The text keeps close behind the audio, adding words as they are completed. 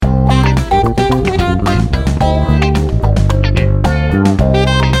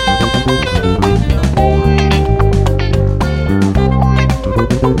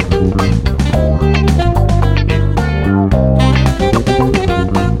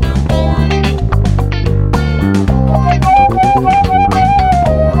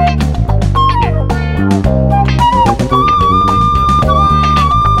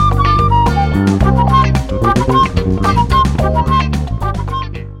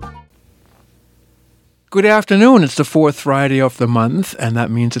Good afternoon. It's the fourth Friday of the month, and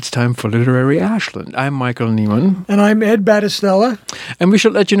that means it's time for Literary Ashland. I'm Michael Neiman. And I'm Ed Battistella. And we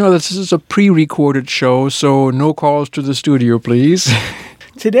should let you know that this is a pre-recorded show, so no calls to the studio, please.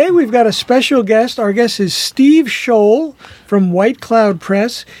 Today we've got a special guest. Our guest is Steve Scholl from White Cloud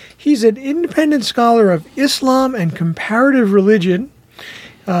Press. He's an independent scholar of Islam and comparative religion.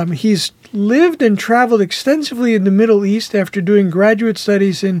 He's lived and traveled extensively in the Middle East after doing graduate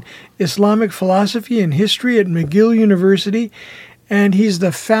studies in Islamic philosophy and history at McGill University. And he's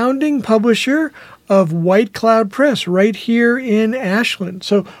the founding publisher of White Cloud Press right here in Ashland.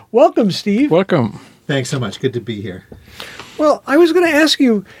 So welcome, Steve. Welcome. Thanks so much. Good to be here. Well, I was going to ask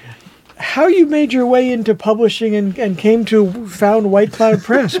you how you made your way into publishing and came to found White Cloud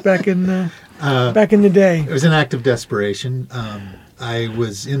Press back in the day. It was an act of desperation. I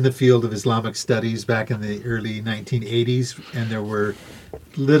was in the field of Islamic studies back in the early 1980s, and there were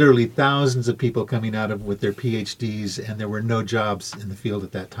literally thousands of people coming out with their PhDs, and there were no jobs in the field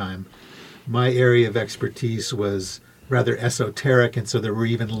at that time. My area of expertise was rather esoteric, and so there were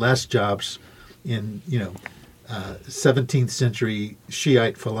even less jobs in, 17th century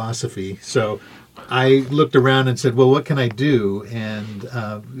Shiite philosophy. So I looked around and said, well, what can I do? And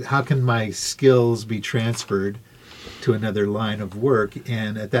how can my skills be transferred to another line of work?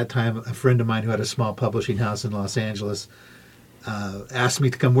 And at that time, a friend of mine who had a small publishing house in Los Angeles asked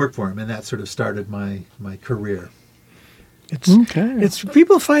me to come work for him, and that sort of started my career. It's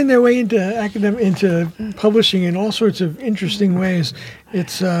people find their way into publishing in all sorts of interesting ways.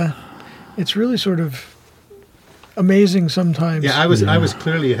 It's really sort of amazing sometimes. Yeah, I was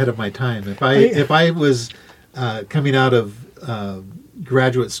clearly ahead of my time. If I was coming out of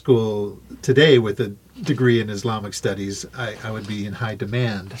graduate school today with a degree in Islamic studies, I would be in high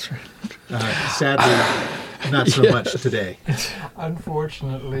demand. That's right. Sadly, not so much today.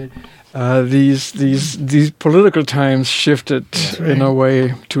 Unfortunately, these political times shifted in a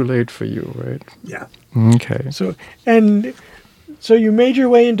way too late for you, right? Yeah. Okay. So you made your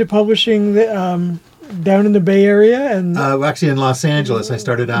way into publishing down in the Bay Area, and actually in Los Angeles. I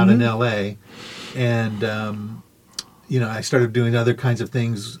started out in L.A. and I started doing other kinds of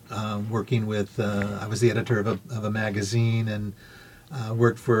things, working with, I was the editor of a magazine, and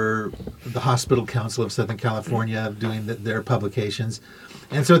worked for the Hospital Council of Southern California doing their publications.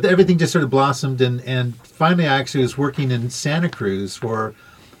 And so everything just sort of blossomed, and finally I actually was working in Santa Cruz for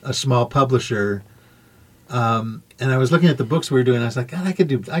a small publisher, and I was looking at the books we were doing, and I was like, God, I could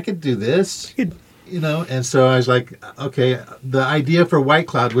do this. And so I was like, okay, the idea for White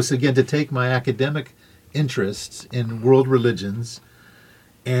Cloud was, again, to take my academic interests in world religions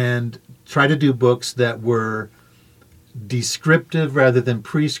and try to do books that were descriptive rather than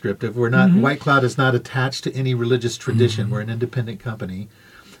prescriptive. We're not White Cloud is not attached to any religious tradition. We're an independent company,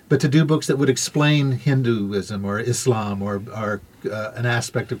 but to do books that would explain Hinduism or Islam or an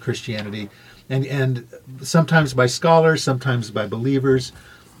aspect of Christianity, and sometimes by scholars, sometimes by believers,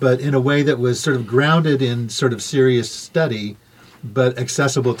 but in a way that was sort of grounded in sort of serious study, but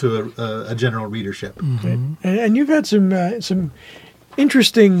accessible to a general readership. Mm-hmm. And you've had some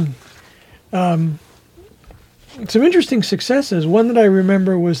interesting successes. One that I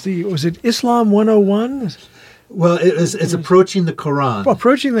remember was it Islam 101? Well, it's approaching the Quran.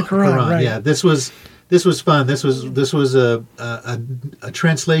 Approaching the Quran, right? Yeah, this was fun. This was a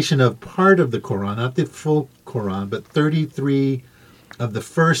translation of part of the Quran, not the full Quran, but 33 of the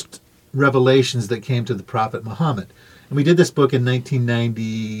first revelations that came to the Prophet Muhammad. And we did this book in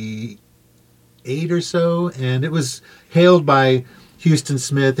 1998 or so, and it was hailed by Houston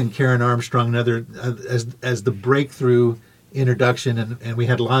Smith and Karen Armstrong and other as the breakthrough introduction, and we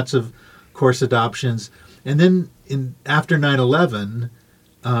had lots of course adoptions. And then after 9/11,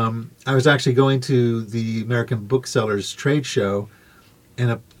 I was actually going to the American Booksellers trade show,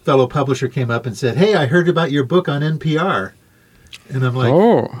 and a fellow publisher came up and said, "Hey, I heard about your book on NPR." And I'm like,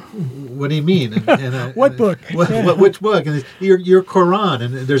 "Oh, what do you mean?" And what book? Which book? And your Quran,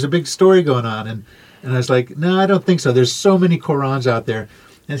 and there's a big story going on. And I was like, "No, I don't think so. There's so many Qurans out there."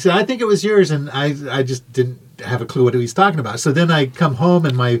 And so I think it was yours, and I just didn't have a clue what he was talking about. So then I come home,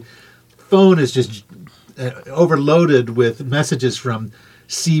 and my phone is just overloaded with messages from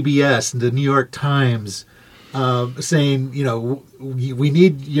CBS and the New York Times saying, we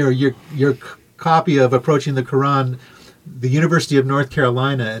need your copy of Approaching the Quran. The University of North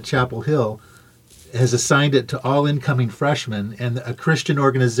Carolina at Chapel Hill has assigned it to all incoming freshmen, and a Christian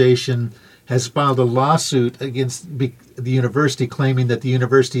organization has filed a lawsuit against the university, claiming that the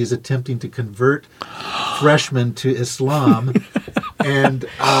university is attempting to convert freshmen to Islam. And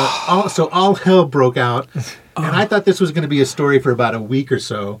so all hell broke out. And I thought this was going to be a story for about a week or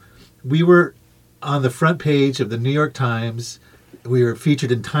so. We were on the front page of the New York Times. We were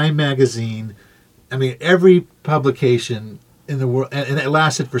featured in Time magazine. I mean, every publication in the world, and it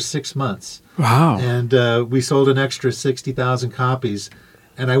lasted for 6 months. Wow. And we sold an extra 60,000 copies.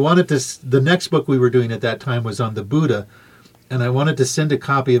 And I wanted to, the next book we were doing at that time was on the Buddha. And I wanted to send a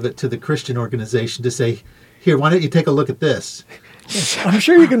copy of it to the Christian organization to say, here, why don't you take a look at this? Yes, I'm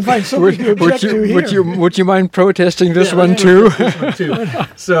sure you can find something to object to here. Would you mind protesting this one Yeah, too? this one too.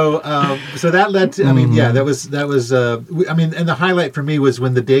 So that led to, I mean, yeah, that was, I mean, and the highlight for me was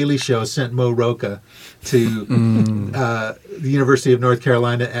when The Daily Show sent Mo Roca to the University of North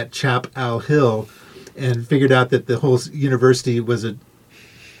Carolina at Chapel Hill and figured out that the whole university was a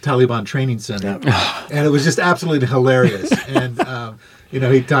Taliban training center. And it was just absolutely hilarious. And,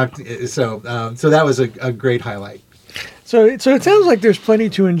 he talked, so that was a great highlight. So it sounds like there's plenty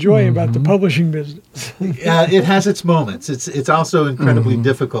to enjoy about the publishing business. It has its moments. It's also incredibly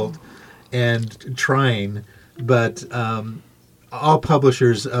difficult and trying, but all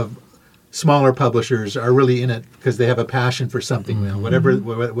publishers of smaller publishers are really in it because they have a passion for something,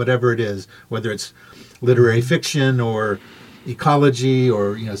 whatever it is, whether it's literary fiction or ecology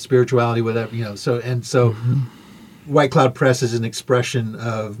or spirituality, whatever. So White Cloud Press is an expression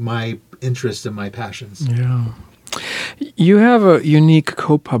of my interests and my passions. Yeah. You have a unique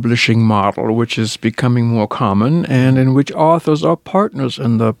co-publishing model, which is becoming more common, and in which authors are partners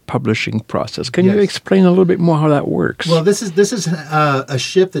in the publishing process. Can you explain a little bit more how that works? Well, this is a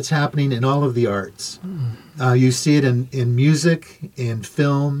shift that's happening in all of the arts. You see it in music, in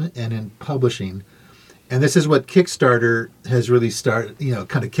film, and in publishing. And this is what Kickstarter has really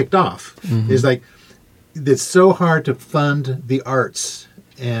kind of kicked off. It's like, it's so hard to fund the arts,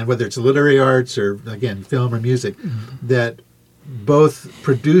 and whether it's literary arts or, again, film or music, that both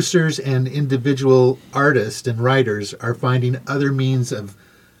producers and individual artists and writers are finding other means of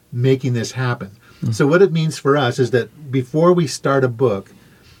making this happen. So what it means for us is that before we start a book,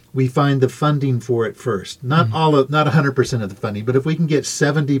 we find the funding for it first. Not 100% of the funding, but if we can get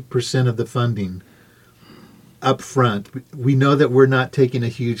 70% of the funding up front, we know that we're not taking a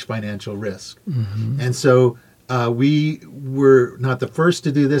huge financial risk. And so we were not the first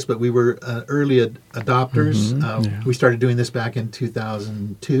to do this, but we were early adopters. We started doing this back in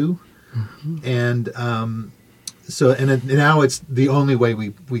 2002. And now it's the only way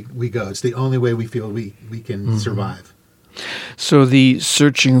we go. It's the only way we feel we can survive. So the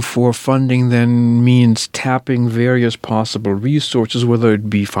searching for funding then means tapping various possible resources, whether it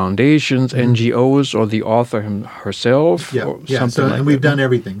be foundations, NGOs, or the author herself, or something like that. And we've done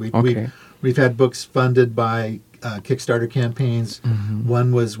everything. We've had books funded by Kickstarter campaigns.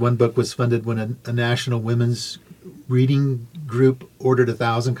 One book was funded when a national women's reading group ordered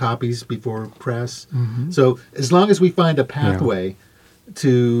 1,000 copies before press. So as long as we find a pathway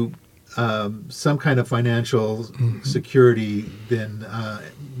to some kind of financial security, then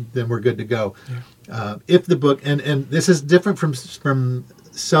we're good to go. If the book, and this is different from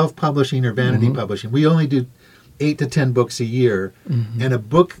self-publishing or vanity publishing. We only do 8 to 10 books a year, and a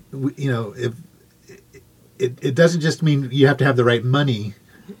book, if it doesn't just mean you have to have the right money,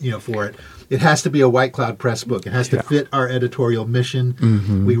 for it. It has to be a White Cloud Press book. It has to fit our editorial mission.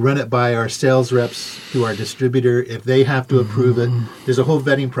 We run it by our sales reps to our distributor. If they have to approve it, there's a whole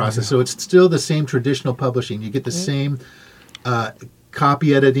vetting process. So it's still the same traditional publishing. You get the same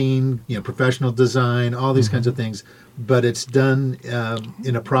copy editing, professional design, all these kinds of things, but it's done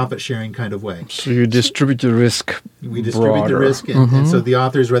in a profit-sharing kind of way. So you distribute the risk. We distribute the risk, and so the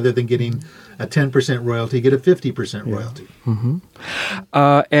authors, rather than getting a 10% royalty, get a 50% royalty.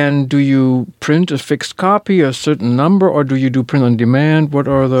 And do you print a fixed copy, a certain number, or do you do print on demand? What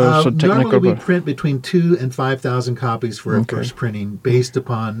are the technical? Normally we print between 2,000 and 5,000 copies for our first printing, based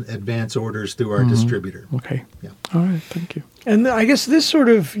upon advance orders through our distributor. Okay. Yeah. All right. Thank you. And I guess this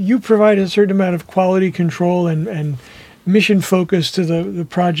you provide a certain amount of quality control and mission focus to the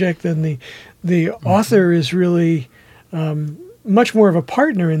project, and the author is really much more of a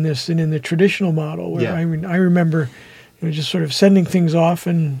partner in this than in the traditional model. Where I remember just sort of sending things off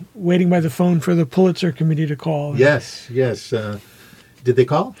and waiting by the phone for the Pulitzer Committee to call. Yes. Did they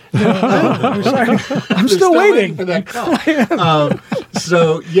call? No, I'm sorry. I'm still waiting for that call.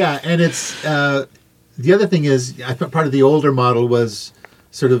 And it's the other thing is, I thought part of the older model was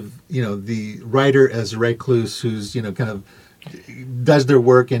sort of the writer as recluse, who's kind of does their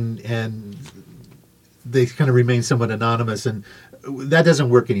work and they kind of remain somewhat anonymous, and that doesn't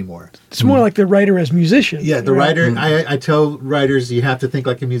work anymore. It's more like the writer as musician. Yeah, the writer. I tell writers, you have to think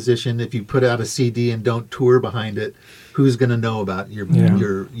like a musician. If you put out a CD and don't tour behind it, who's going to know about your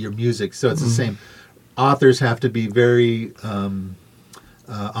music? So it's the same. Authors have to be very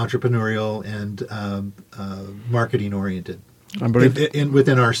entrepreneurial and marketing oriented. I believe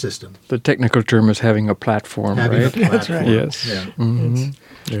within our system. The technical term is having a platform, having right? A platform. That's right. Yes. Yeah.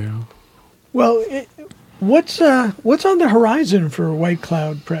 Mm-hmm. Yeah. Well, what's on the horizon for White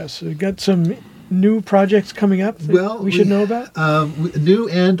Cloud Press? We got some new projects coming up that we should know about? New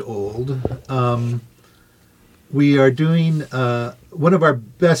and old. We are doing one of our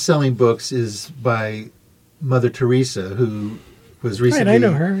best-selling books is by Mother Teresa, who was recently. Right, I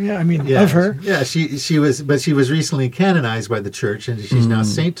know her. Yeah, I mean, of her. Yeah, she was recently canonized by the church, and she's now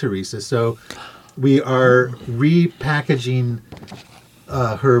Saint Teresa. So we are repackaging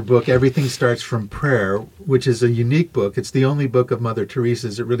her book, Everything Starts from Prayer, which is a unique book. It's the only book of Mother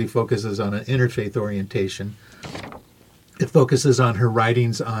Teresa's that really focuses on an interfaith orientation. It focuses on her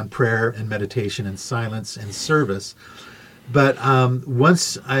writings on prayer and meditation and silence and service. But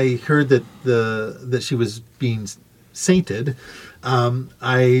once I heard that she was being sainted,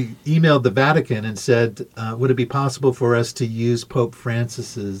 I emailed the Vatican and said, would it be possible for us to use Pope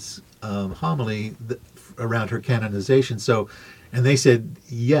Francis's homily around her canonization? And they said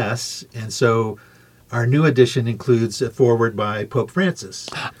yes. And so our new edition includes a foreword by Pope Francis.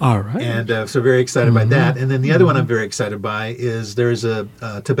 All right. And so very excited by that. And then the other one I'm very excited by is there's a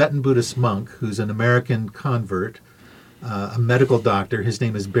Tibetan Buddhist monk who's an American convert, a medical doctor. His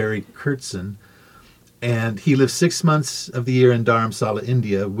name is Barry Kurtzen. And he lives 6 months of the year in Dharamsala,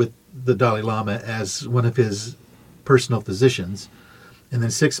 India, with the Dalai Lama as one of his personal physicians. And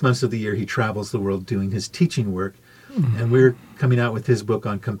then 6 months of the year he travels the world doing his teaching work. And we're coming out with his book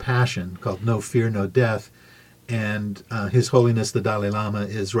on compassion called No Fear, No Death. And His Holiness the Dalai Lama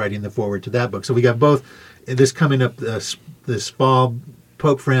is writing the foreword to that book. So we got both this coming up this fall,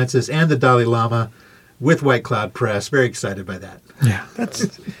 Pope Francis and the Dalai Lama with White Cloud Press. Very excited by that. Yeah.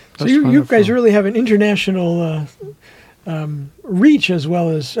 So you guys really have an international reach as well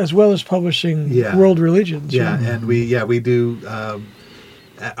as publishing world religions. Yeah, and we do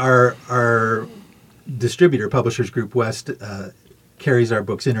our distributor, Publishers Group West, carries our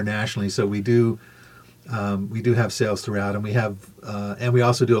books internationally. So we do have sales throughout, and we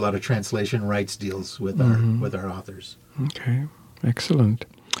also do a lot of translation rights deals with our authors. Okay, excellent.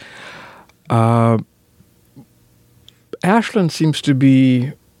 Ashland seems to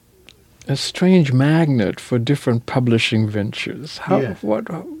be a strange magnet for different publishing ventures. How does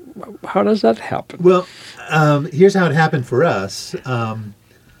that happen? Well, here's how it happened for us.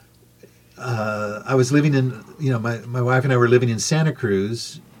 I was living in, my wife and I were living in Santa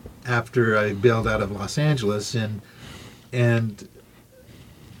Cruz after I bailed out of Los Angeles, and Santa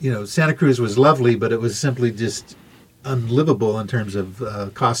Cruz was lovely, but it was simply just unlivable in terms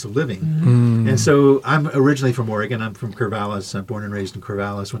of cost of living. And so I'm originally from Oregon. I'm from Corvallis. I'm born and raised in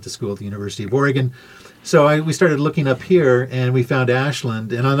Corvallis, went to school at the University of Oregon. So we started looking up here, and we found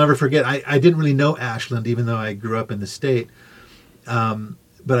Ashland. And I'll never forget, I didn't really know Ashland, even though I grew up in the state.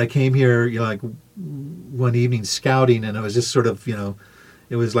 But I came here, one evening scouting, and it was just sort of,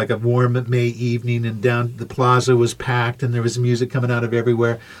 it was like a warm May evening, and down the plaza was packed, and there was music coming out of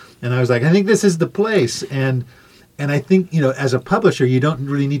everywhere. And I was like, I think this is the place. And I think, as a publisher, you don't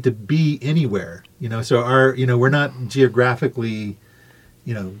really need to be anywhere, so we're not geographically,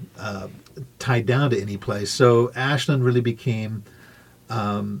 tied down to any place. So Ashland really became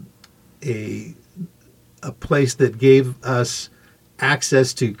a place that gave us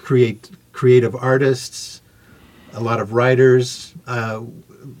access to creative artists, a lot of writers.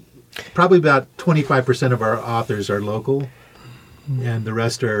 Probably about 25% of our authors are local, and the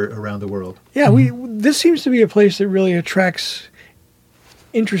rest are around the world. Yeah, this seems to be a place that really attracts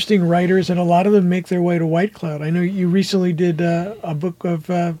interesting writers, and a lot of them make their way to White Cloud. I know you recently did a book of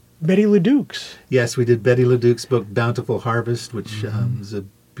Betty LeDuc's. Yes, we did Betty LeDuc's book, Bountiful Harvest, which is a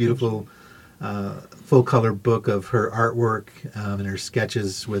beautiful full-color book of her artwork and her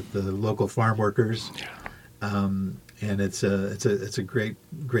sketches with the local farm workers. And it's a great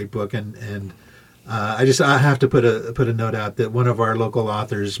book, and I have to put a note out that one of our local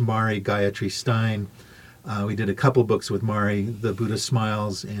authors, Mari Gayatri Stein, we did a couple books with Mari, The Buddha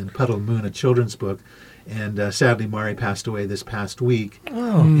Smiles and Puddle Moon, a children's book, and sadly Mari passed away this past week.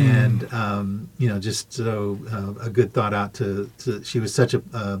 And just so a good thought out to she was such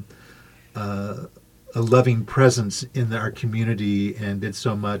a loving presence in our community and did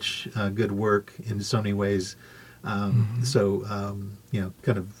so much good work in so many ways. So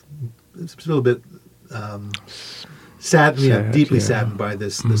kind of it's a little bit sad, deeply saddened by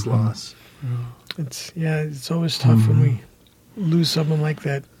this loss. It's always tough when we lose someone like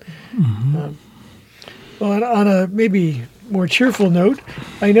that. Well, on a maybe more cheerful note,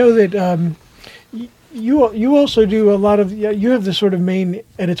 I know that you also do a lot of, you have the sort of main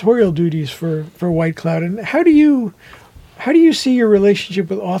editorial duties for White Cloud. And how do you see your relationship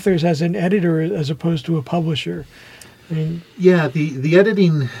with authors as an editor as opposed to a publisher? I mean, yeah, the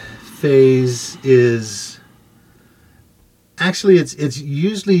editing phase is actually it's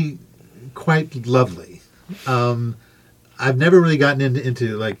usually quite lovely. I've never really gotten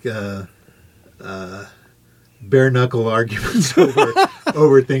into like bare knuckle arguments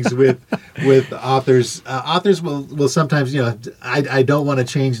over things with authors. Authors will sometimes, I don't want to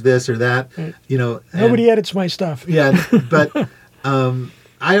change this or that, Nobody edits my stuff. Yeah, but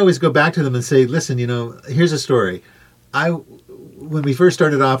I always go back to them and say, listen, here's a story. When we first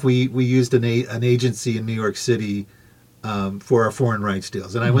started off, we used an agency in New York City for our foreign rights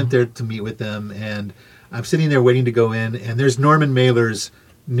deals, and I went there to meet with them, and I'm sitting there waiting to go in, and there's Norman Mailer's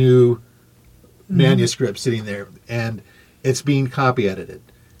new manuscript sitting there, and it's being copy edited.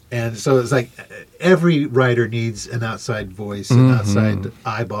 And so it's like every writer needs an outside voice, an outside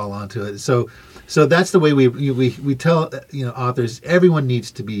eyeball onto it. So that's the way we tell authors, everyone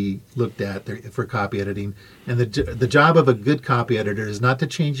needs to be looked at for copy editing. And the job of a good copy editor is not to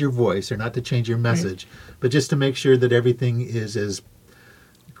change your voice or not to change your message, but just to make sure that everything is as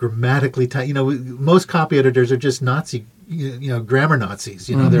grammatically tight. Most copy editors are just Nazi, grammar Nazis.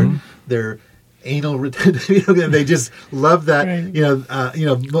 They're anal retentive. They just love that.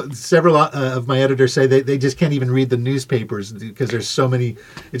 Right. Several of my editors say they just can't even read the newspapers because there's so many.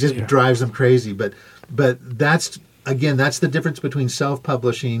 It just drives them crazy. But that's the difference between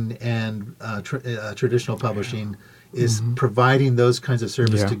self-publishing and traditional publishing is providing those kinds of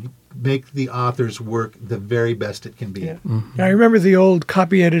service to make the author's work the very best it can be. Yeah. I remember the old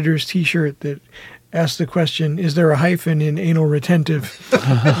copy editor's T-shirt that asked the question, is there a hyphen in anal retentive?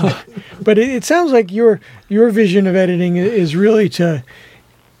 But it sounds like your vision of editing is really to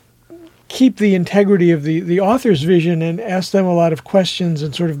keep the integrity of the author's vision and ask them a lot of questions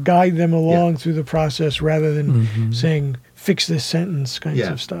and sort of guide them along through the process rather than saying, fix this sentence kinds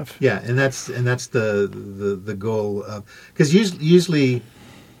of stuff. Yeah, and that's the goal of, because usually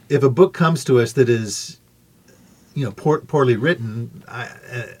if a book comes to us that is poorly written,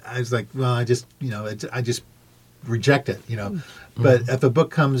 I was like, well, I just reject it, But if a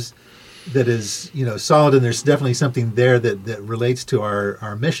book comes that is, solid and there's definitely something there that relates to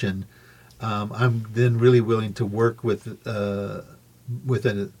our mission, I'm then really willing to work with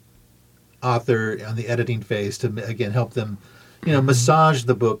an author on the editing phase to again help them, massage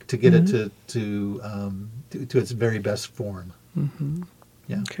the book to get it to its very best form.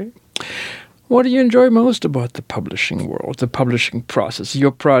 Yeah. Okay. What do you enjoy most about the publishing world, the publishing process,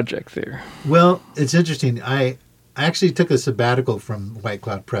 your project there? Well, it's interesting. I actually took a sabbatical from White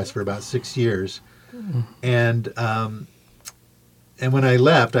Cloud Press for about 6 years, and when I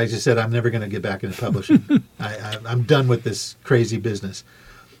left, I just said I'm never going to get back into publishing. I'm done with this crazy business.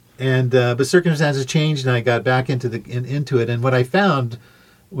 And but circumstances changed, and I got back into it. And what I found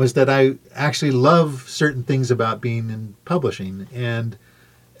was that I actually love certain things about being in publishing, and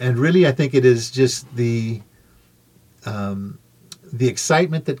really, I think it is just the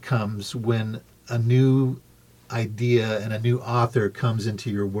excitement that comes when a new idea and a new author comes into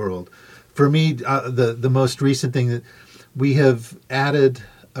your world. For me, the most recent thing that we have added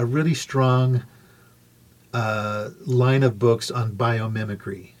a really strong line of books on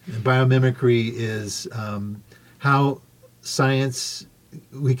biomimicry. And biomimicry is how science,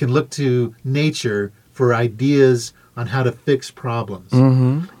 we can look to nature for ideas on how to fix problems.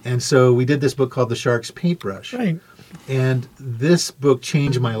 And so we did this book called The Shark's Paintbrush. Right. And this book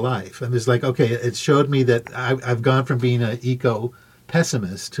changed my life. And it's like, okay, it showed me that I've gone from being an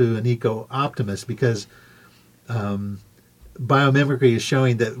eco-pessimist to an eco-optimist because biomimicry is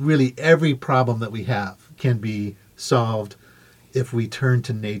showing that really every problem that we have can be solved if we turn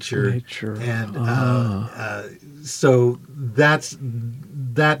to nature. And so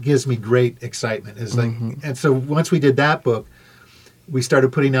that gives me great excitement. It's like, and so once we did that book, we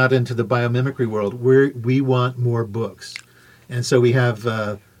started putting out into the biomimicry world where we want more books. And so we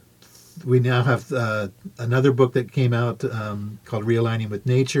now have another book that came out called Realigning with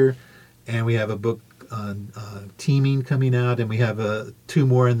Nature, and we have a book on teaming coming out, and we have 2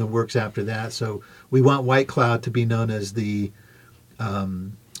 more in the works after that. So we want White Cloud to be known as the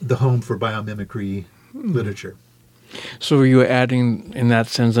home for biomimicry literature. So you're adding, in that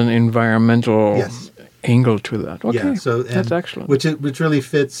sense, an environmental angle to that. Okay, yeah, so, that's excellent. Which really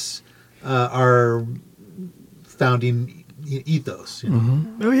fits our founding ethos.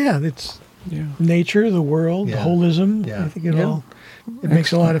 Oh yeah, it's nature, the world, the holism. I think it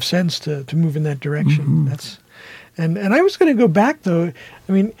makes a lot of sense to move in that direction. And I was going to go back though.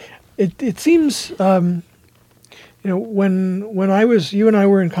 I mean, it seems, when you and I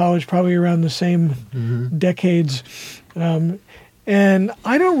were in college, probably around the same decades, and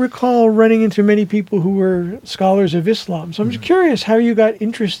I don't recall running into many people who were scholars of Islam. So I'm just curious how you got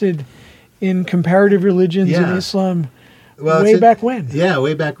interested in comparative religions and Islam way back when. Yeah,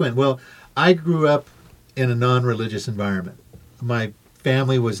 way back when. Well, I grew up in a non-religious environment. My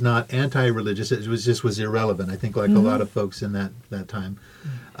family was not anti-religious. It was irrelevant. I think, like a lot of folks in that time.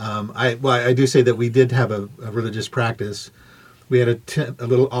 I do say that we did have a religious practice. We had a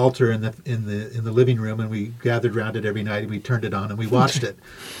little altar in the living room, and we gathered around it every night. And we turned it on and we watched it,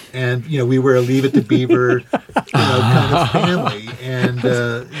 and we were a Leave It to Beaver, kind of family, and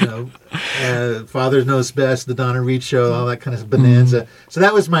Father Knows Best, the Donna Reed Show, all that kind of bonanza. So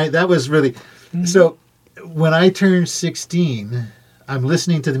that was really. So when I turned 16, I'm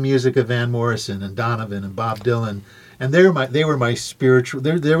listening to the music of Van Morrison and Donovan and Bob Dylan, and they were my spiritual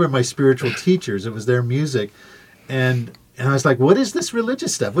teachers. It was their music, and I was like, what is this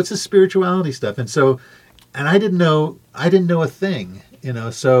religious stuff? What's this spirituality stuff? And I didn't know a thing,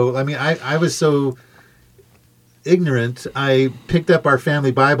 So I mean, I was so ignorant. I picked up our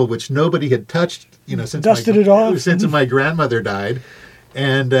family Bible, which nobody had touched, since my grandmother died,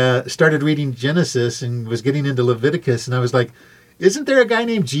 and started reading Genesis and was getting into Leviticus, and I was like, isn't there a guy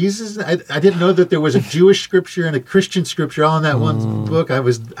named Jesus? I didn't know that there was a Jewish scripture and a Christian scripture all in that one book. I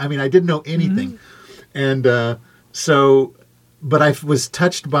didn't know anything. And but I was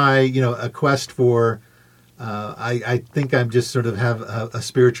touched by, a quest for, I think I'm just sort of have a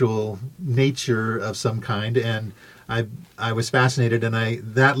spiritual nature of some kind. And I was fascinated, and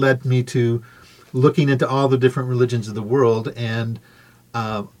that led me to looking into all the different religions of the world. And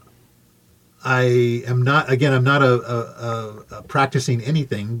I'm not a practicing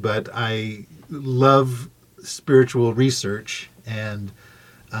anything, but I love spiritual research, and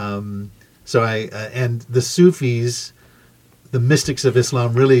so and the Sufis, the mystics of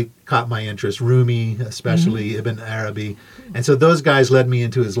Islam, really caught my interest. Rumi, especially Ibn Arabi, and so those guys led me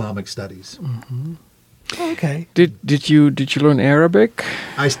into Islamic studies. Okay. Did you learn Arabic?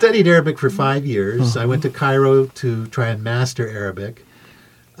 I studied Arabic for 5 years. I went to Cairo to try and master Arabic.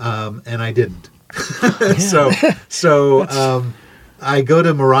 And I didn't. So I go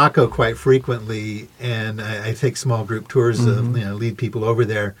to Morocco quite frequently, and I take small group tours of lead people over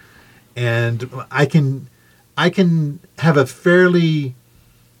there, and I can have a fairly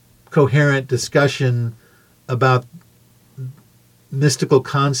coherent discussion about mystical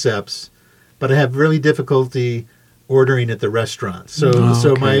concepts, but I have really difficulty ordering at the restaurant.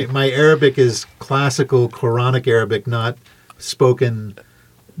 So my Arabic is classical Quranic Arabic, not spoken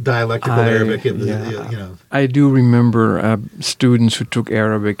dialectical Arabic. I do remember students who took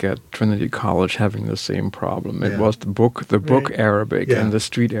Arabic at Trinity College having the same problem. It was the book Arabic, and the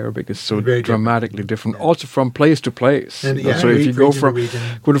street Arabic is so dramatically different. Also from place to place. And, so if you go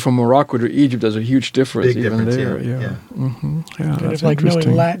from Morocco to Egypt, there's a huge difference there. It's like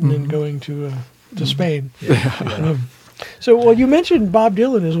knowing Latin and going to Spain. So, you mentioned Bob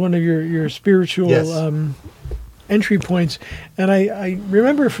Dylan as one of your spiritual entry points, and I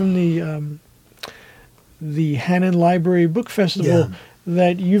remember from the Hannon Library Book Festival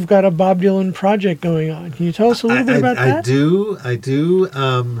that you've got a Bob Dylan project going on. Can you tell us a little bit about that? I do.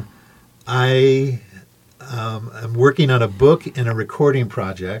 I'm working on a book and a recording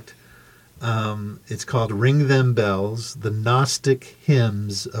project. It's called Ring Them Bells, The Gnostic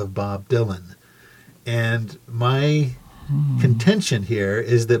Hymns of Bob Dylan. And my contention here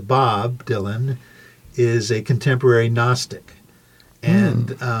is that Bob Dylan is a contemporary Gnostic.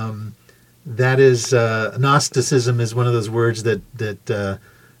 And that is, Gnosticism is one of those words that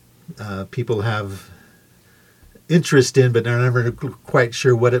people have interest in, but are never quite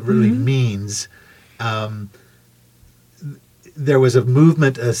sure what it really means. There was a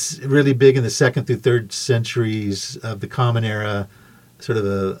movement really big in the 2nd through 3rd centuries of the Common Era, sort of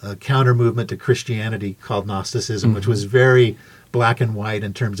a counter movement to Christianity called Gnosticism, which was very black and white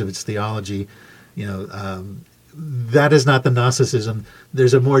in terms of its theology. That is not the Gnosticism.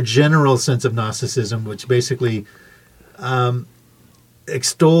 There's a more general sense of Gnosticism, which basically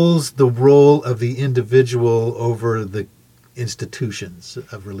extols the role of the individual over the institutions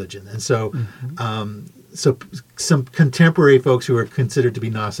of religion. And so so some contemporary folks who are considered to be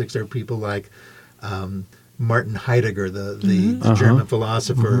Gnostics are people like Martin Heidegger, the German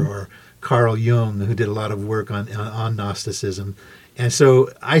philosopher, or Carl Jung, who did a lot of work on Gnosticism. And so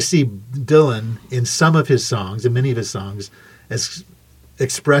I see Dylan in some of his songs, in many of his songs, as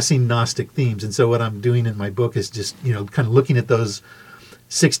expressing Gnostic themes. And so what I'm doing in my book is just, kind of looking at those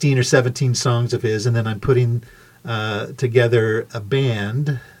 16 or 17 songs of his, and then I'm putting together a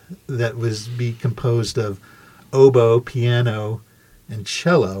band that was be composed of oboe, piano, and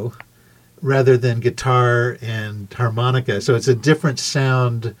cello, rather than guitar and harmonica. So it's a different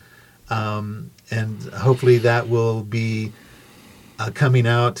sound, and hopefully that will be coming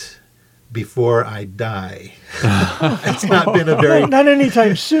out before I die. It's not been a very... Not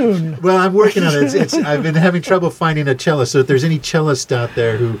anytime soon. Well, I'm working on it. I've been having trouble finding a cellist. So if there's any cellists out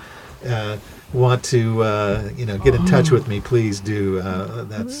there who want to, get in touch with me, please do.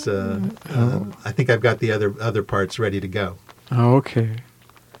 I think I've got the other parts ready to go. Okay.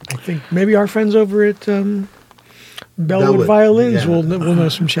 I think maybe our friends over at Bellwood Violins will know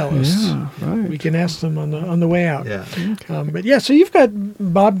some cellists. Yeah, right. We can ask them on the way out. Yeah. Okay. So you've got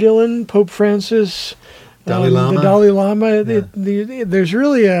Bob Dylan, Pope Francis, Dalai Lama. the Dalai Lama. Yeah. There's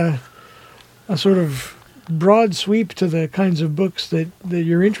really a sort of broad sweep to the kinds of books that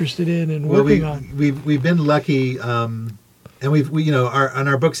you're interested in and working on. We've been lucky, and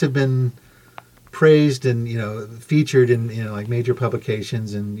our books have been praised and featured in like major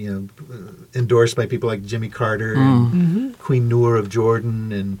publications and endorsed by people like Jimmy Carter and Queen Noor of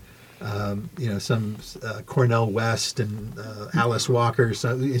Jordan and some Cornel West and Alice Walker.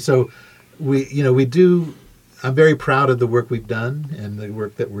 So we do. I'm very proud of the work we've done and the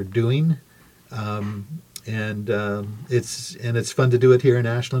work that we're doing, and it's fun to do it here in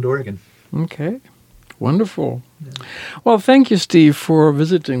Ashland, Oregon. Okay. Wonderful. Yeah. Well, thank you, Steve, for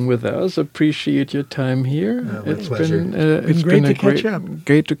visiting with us. Appreciate your time here. My pleasure. It's been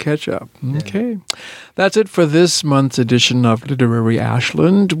great to catch up. Okay. That's it for this month's edition of Literary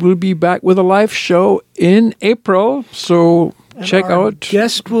Ashland. We'll be back with a live show in April, so check out. Our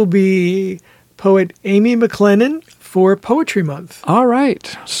guest will be poet Amy McLennan for Poetry Month. All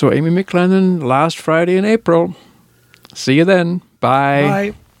right. So Amy McLennan, last Friday in April. See you then.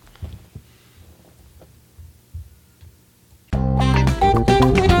 Bye. Bye.